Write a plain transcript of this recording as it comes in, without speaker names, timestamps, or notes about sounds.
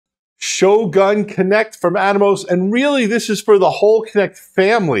Shogun Connect from Atomos. And really, this is for the whole Connect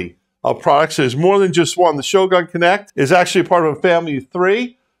family of products. There's more than just one. The Shogun Connect is actually part of a family of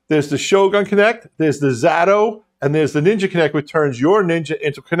 3. There's the Shogun Connect, there's the Zato, and there's the Ninja Connect, which turns your Ninja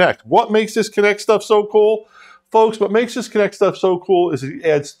into Connect. What makes this Connect stuff so cool? Folks, what makes this Connect stuff so cool is it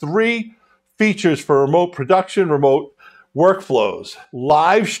adds 3 features for remote production, remote workflows.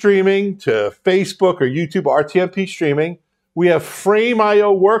 Live streaming to Facebook or YouTube RTMP streaming. We have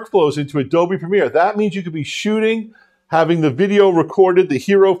Frame.io workflows into Adobe Premiere. That means you could be shooting, having the video recorded, the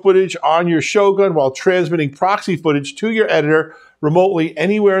hero footage on your Shogun while transmitting proxy footage to your editor remotely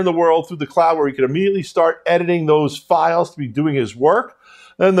anywhere in the world through the cloud, where you can immediately start editing those files to be doing his work.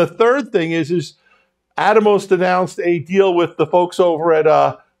 And the third thing is Atomos announced a deal with the folks over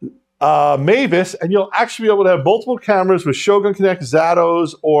at Mavis, and you'll actually be able to have multiple cameras with Shogun Connect,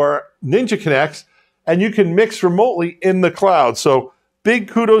 Zatos, or Ninja Connects, and you can mix remotely in the cloud. So big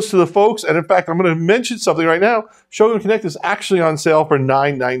kudos to the folks. And in fact, I'm going to mention something right now. Shogun Connect is actually on sale for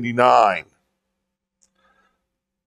 $9.99.